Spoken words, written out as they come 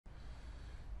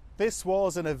This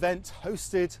was an event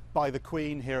hosted by the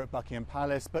Queen here at Buckingham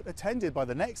Palace, but attended by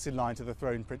the next in line to the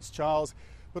throne, Prince Charles,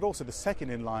 but also the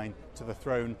second in line to the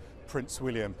throne, Prince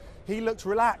William. He looked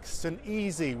relaxed and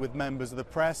easy with members of the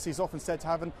press. He's often said to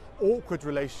have an awkward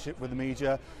relationship with the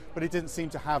media, but he didn't seem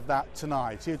to have that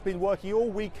tonight. He had been working all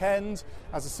weekend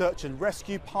as a search and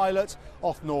rescue pilot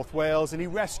off North Wales, and he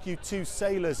rescued 2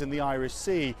 sailors in the Irish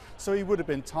Sea, so he would have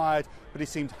been tired, but he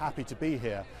seemed happy to be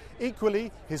here.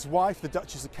 Equally, his wife, the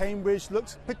Duchess of Cambridge,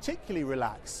 looked particularly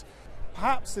relaxed.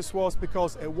 Perhaps this was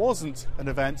because it wasn't an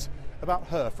event about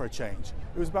her for a change.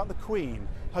 It was about the Queen,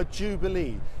 her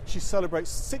jubilee. She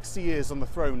celebrates 60 years on the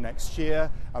throne next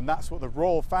year, and that's what the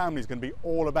royal family is going to be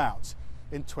all about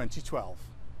in 2012.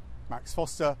 Max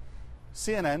Foster,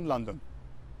 CNN, London.